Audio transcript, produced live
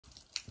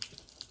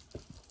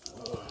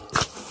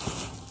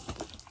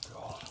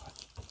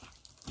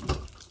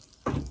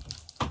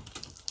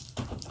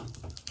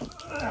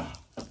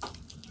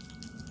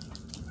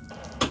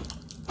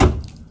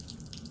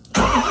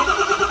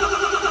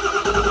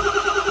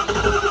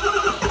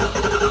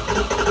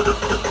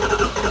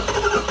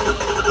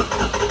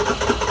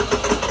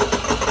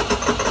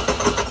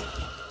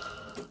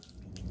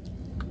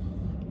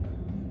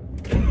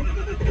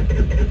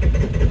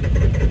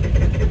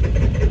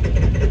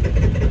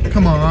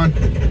on.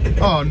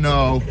 Oh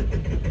no.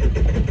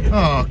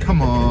 Oh,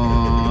 come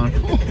on.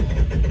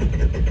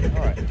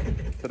 All right.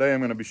 Today I'm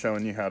going to be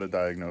showing you how to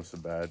diagnose a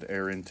bad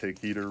air intake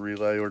heater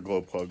relay or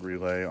glow plug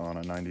relay on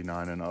a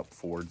 99 and up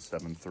Ford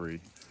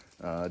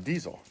 7.3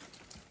 diesel.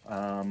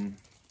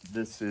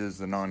 This is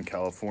the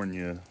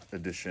non-California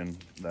edition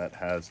that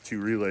has 2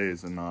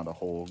 relays and not a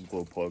whole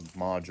glow plug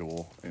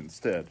module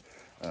instead.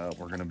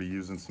 We're going to be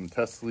using some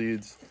test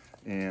leads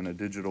and a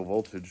digital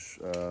voltage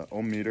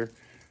ohm meter.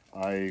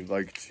 I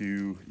like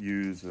to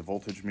use a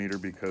voltage meter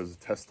because a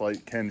test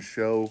light can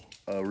show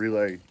a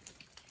relay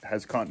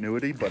has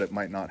continuity, but it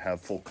might not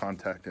have full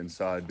contact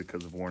inside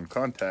because of worn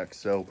contacts.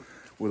 So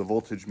with a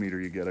voltage meter,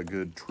 you get a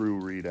good true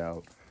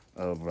readout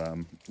of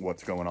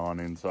what's going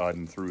on inside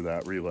and through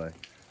that relay.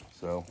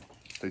 So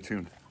stay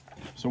tuned.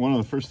 So one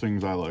of the first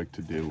things I like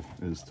to do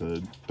is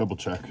to double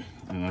check,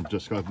 and I've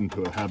just gotten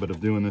into a habit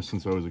of doing this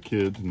since I was a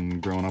kid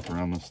and growing up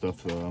around this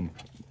stuff.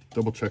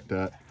 Double check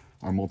that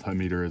our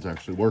multimeter is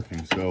actually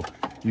working. So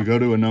you go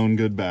to a known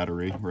good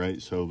battery,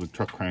 right? So the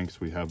truck cranks,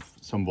 we have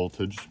some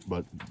voltage,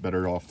 but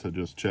better off to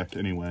just check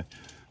anyway,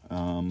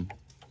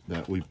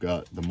 that we've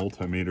got the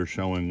multimeter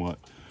showing what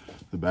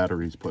the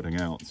battery's putting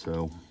out.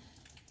 So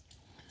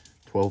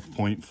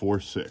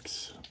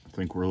 12.46. I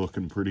think we're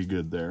looking pretty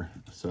good there.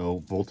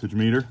 So voltage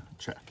meter,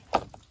 check.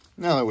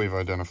 Now that we've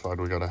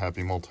identified we got a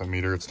happy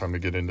multimeter, it's time to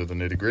get into the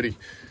nitty gritty.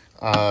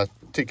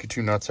 Take your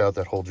 2 nuts out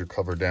that hold your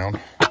cover down.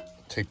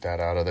 Take that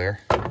out of there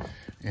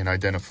and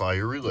identify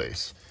your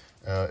relays.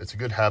 It's a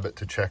good habit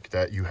to check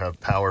that you have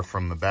power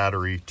from the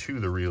battery to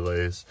the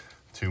relays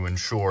to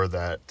ensure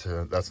that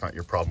that's not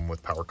your problem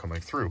with power coming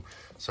through.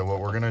 So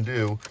what we're gonna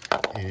do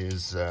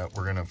is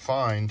we're gonna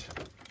find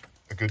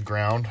a good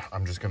ground.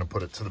 I'm just gonna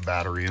put it to the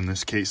battery in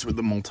this case with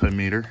the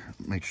multimeter.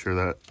 Make sure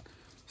that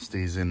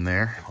stays in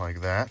there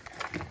like that.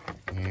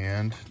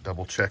 And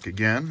double check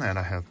again that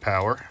I have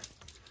power.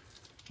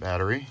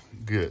 Battery,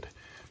 good.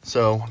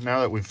 So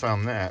now that we've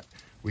found that,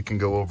 we can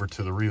go over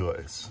to the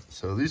relays.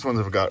 So these ones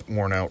have got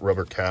worn out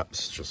rubber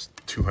caps, just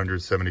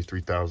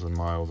 273,000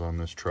 miles on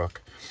this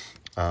truck.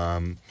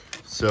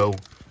 So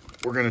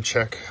we're gonna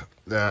check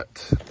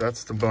that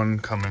that's the one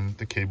coming,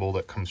 the cable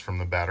that comes from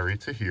the battery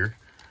to here.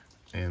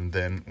 And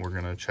then we're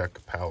gonna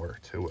check power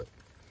to it.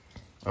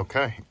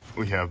 Okay,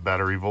 we have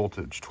battery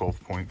voltage,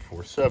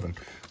 12.47.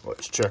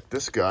 Let's check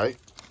this guy.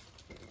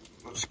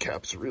 Those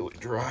caps are really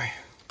dry.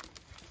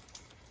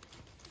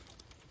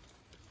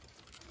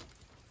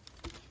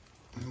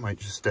 I might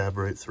just stab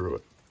right through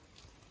it.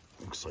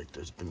 Looks like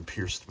there's been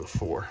pierced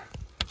before.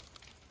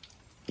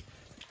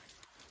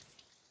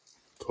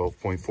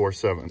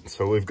 12.47.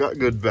 So we've got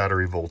good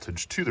battery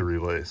voltage to the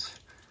relays.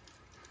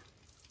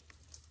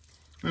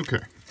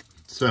 Okay,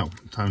 so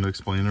time to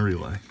explain the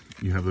relay.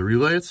 You have the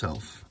relay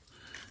itself.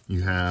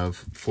 You have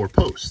 4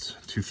 posts,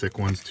 2 thick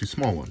ones, 2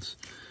 small ones.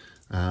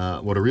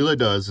 What a relay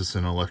does is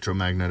an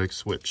electromagnetic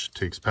switch. It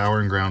takes power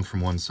and ground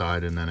from one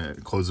side, and then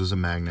it closes a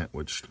magnet,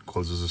 which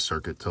closes a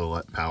circuit to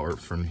let power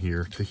from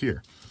here to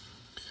here.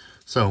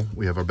 So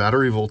we have our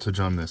battery voltage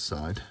on this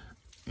side,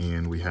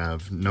 and we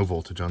have no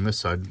voltage on this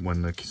side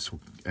when the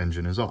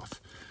engine is off.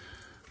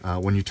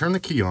 When you turn the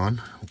key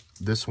on,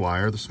 this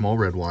wire, the small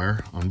red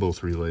wire on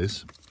both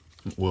relays,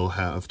 will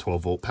have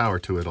 12 volt power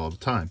to it all the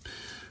time.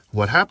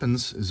 What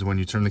happens is when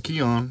you turn the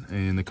key on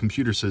and the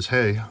computer says,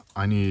 hey,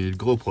 I need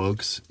glow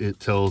plugs,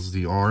 it tells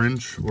the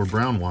orange or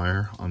brown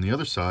wire on the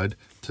other side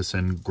to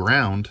send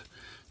ground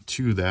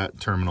to that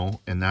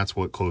terminal, and that's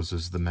what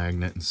closes the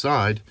magnet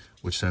inside,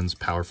 which sends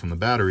power from the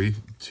battery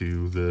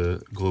to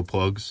the glow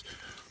plugs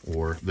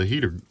or the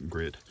heater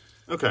grid.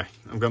 Okay,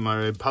 I've got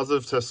my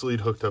positive test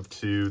lead hooked up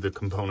to the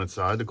component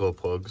side, the glow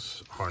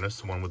plugs harness,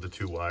 the one with the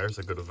 2 wires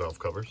that go to valve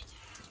covers.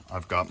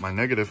 I've got my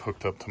negative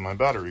hooked up to my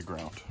battery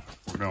ground.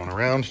 We're going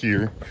around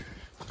here.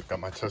 I've got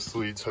my test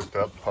leads hooked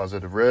up,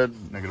 positive red,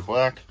 negative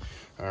black.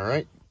 All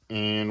right,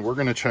 and we're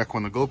gonna check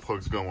when the glow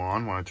plugs go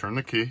on, when I turn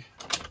the key,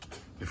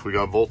 if we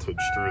got voltage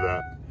through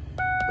that.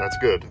 That's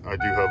good. I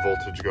do have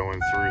voltage going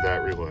through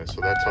that relay.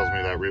 So that tells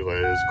me that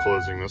relay is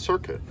closing the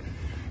circuit.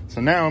 So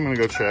now I'm gonna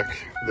go check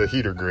the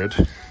heater grid,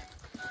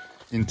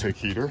 intake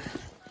heater,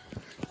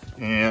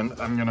 and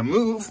I'm gonna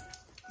move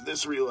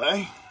this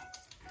relay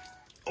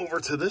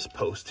over to this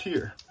post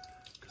here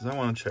because I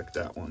want to check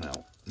that one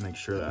out, make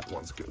sure that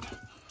one's good.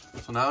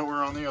 So now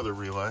we're on the other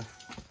relay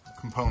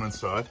component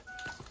side,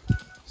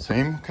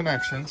 same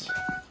connections.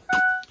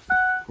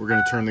 We're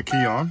going to turn the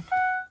key on.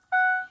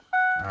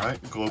 All right,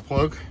 glow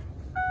plug.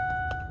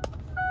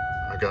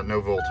 I got no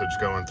voltage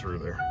going through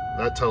there.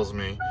 That tells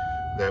me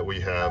that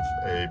we have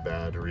a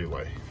bad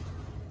relay.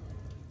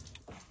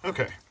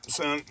 Okay,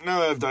 so now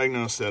that I've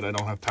diagnosed that I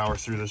don't have power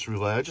through this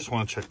relay, I just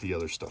want to check the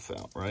other stuff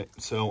out, right?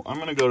 So I'm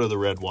going to go to the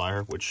red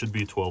wire, which should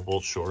be 12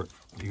 volts short.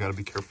 You got to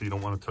be careful. You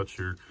don't want to touch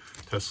your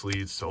test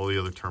leads to all the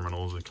other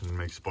terminals. It can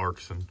make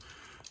sparks, and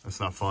that's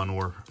not fun,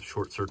 or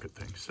short circuit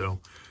things. So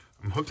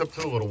I'm hooked up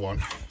to the little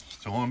one,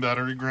 still on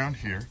battery ground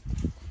here,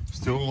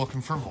 still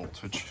looking for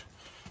voltage.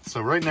 So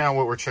right now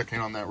what we're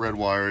checking on that red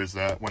wire is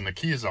that when the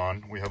key is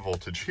on, we have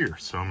voltage here.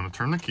 So I'm going to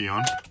turn the key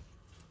on.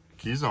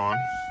 Key's on.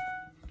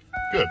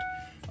 Good.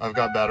 I've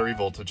got battery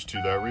voltage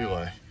to that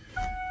relay.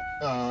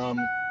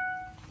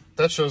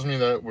 That shows me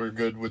that we're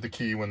good with the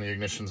key when the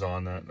ignition's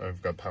on, that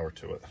I've got power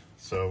to it.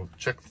 So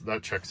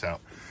that checks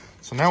out.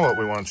 So now what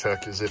we want to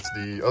check is if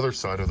the other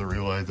side of the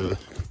relay, the,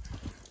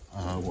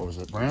 what was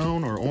it,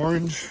 brown or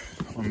orange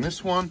on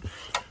this one,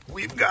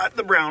 we've got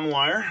the brown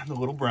wire, the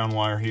little brown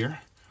wire here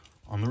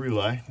on the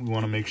relay. We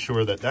want to make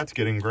sure that that's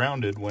getting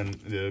grounded when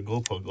the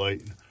glow plug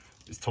light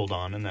is told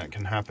on, and that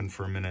can happen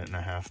for 1.5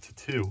 minutes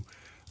to 2.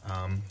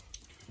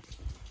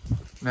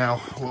 Now,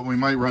 what we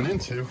might run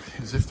into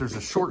is if there's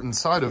a short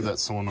inside of that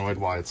solenoid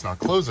while it's not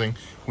closing,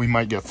 we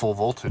might get full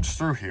voltage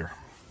through here.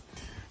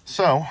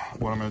 So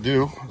what I'm going to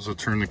do is I'll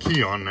turn the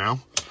key on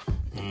now,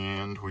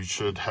 and we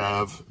should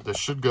have, this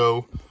should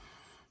go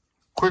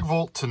quick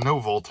volt to no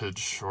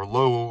voltage, or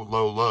low,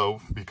 low, low,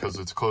 because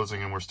it's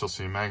closing and we're still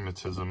seeing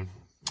magnetism.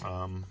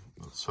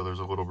 So there's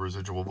a little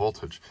residual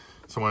voltage.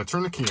 So when I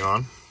turn the key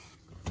on,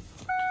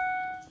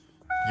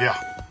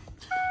 yeah.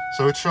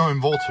 So it's showing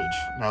voltage.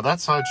 Now that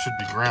side should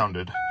be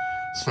grounded.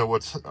 So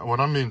what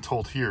I'm being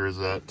told here is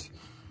that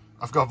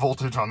I've got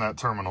voltage on that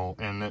terminal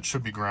and it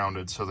should be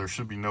grounded, so there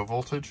should be no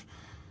voltage.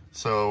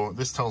 So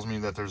this tells me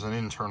that there's an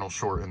internal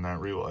short in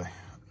that relay.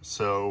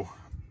 So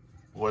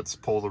let's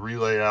pull the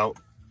relay out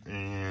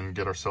and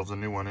get ourselves a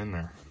new one in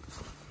there.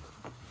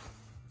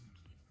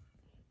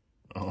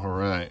 All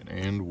right,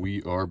 and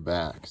we are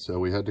back. So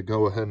we had to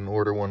go ahead and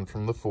order one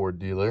from the Ford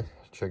dealer.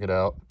 Check it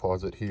out,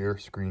 pause it here,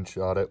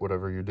 screenshot it,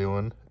 whatever you're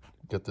doing.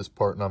 Get this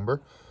part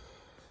number.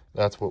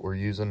 That's what we're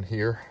using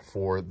here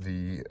for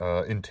the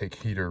intake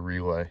heater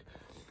relay.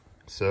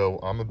 So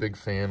I'm a big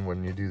fan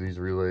when you do these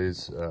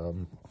relays.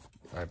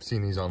 I've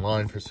seen these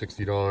online for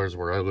 $60.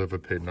 Where I live, I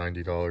paid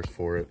 $90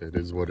 for it. It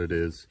is what it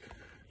is.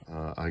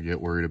 I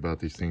get worried about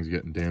these things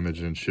getting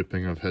damaged in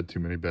shipping. I've had too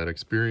many bad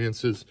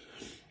experiences.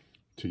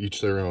 To each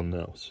their own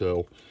though.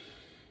 So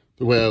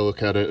the way I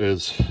look at it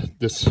is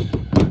this,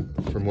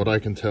 from what I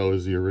can tell,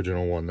 is the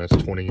original one. That's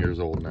 20 years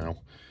old now.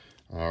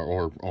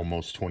 Or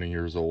almost 20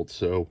 years old.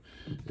 So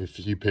if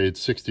you paid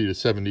 $60 to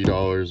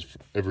 $70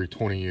 every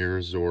 20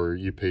 years, or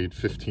you paid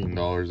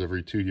 $15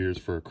 every 2 years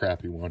for a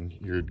crappy one,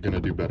 you're going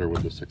to do better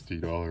with the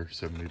 $60,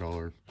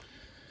 $70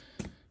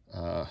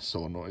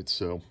 solenoid.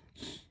 So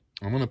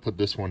I'm going to put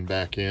this one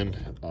back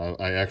in.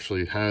 I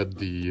actually had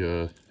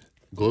the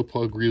glow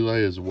plug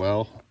relay as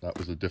well. That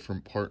was a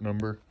different part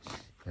number,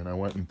 and I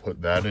went and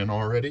put that in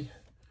already.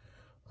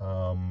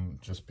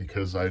 Just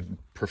because I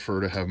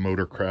prefer to have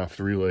Motorcraft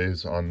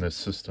relays on this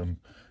system.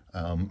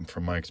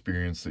 From my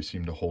experience, they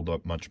seem to hold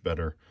up much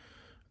better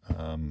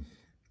than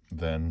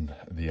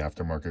the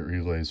aftermarket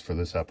relays for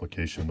this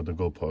application with the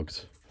glow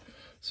plugs.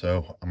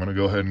 So I'm going to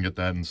go ahead and get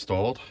that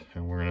installed,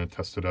 and we're going to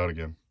test it out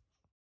again.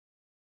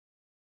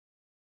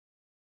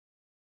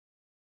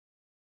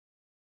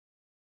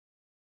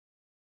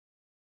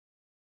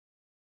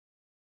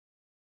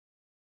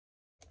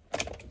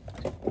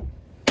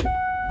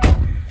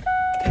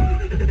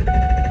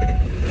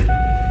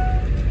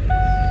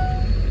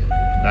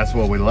 That's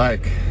what we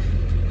like.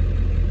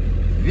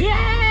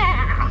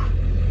 Yeah!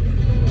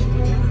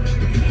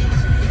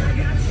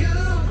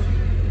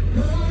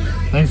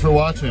 Thanks for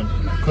watching.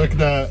 Click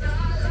that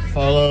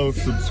follow,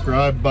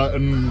 subscribe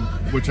button,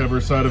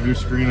 whichever side of your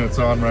screen it's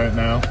on right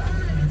now.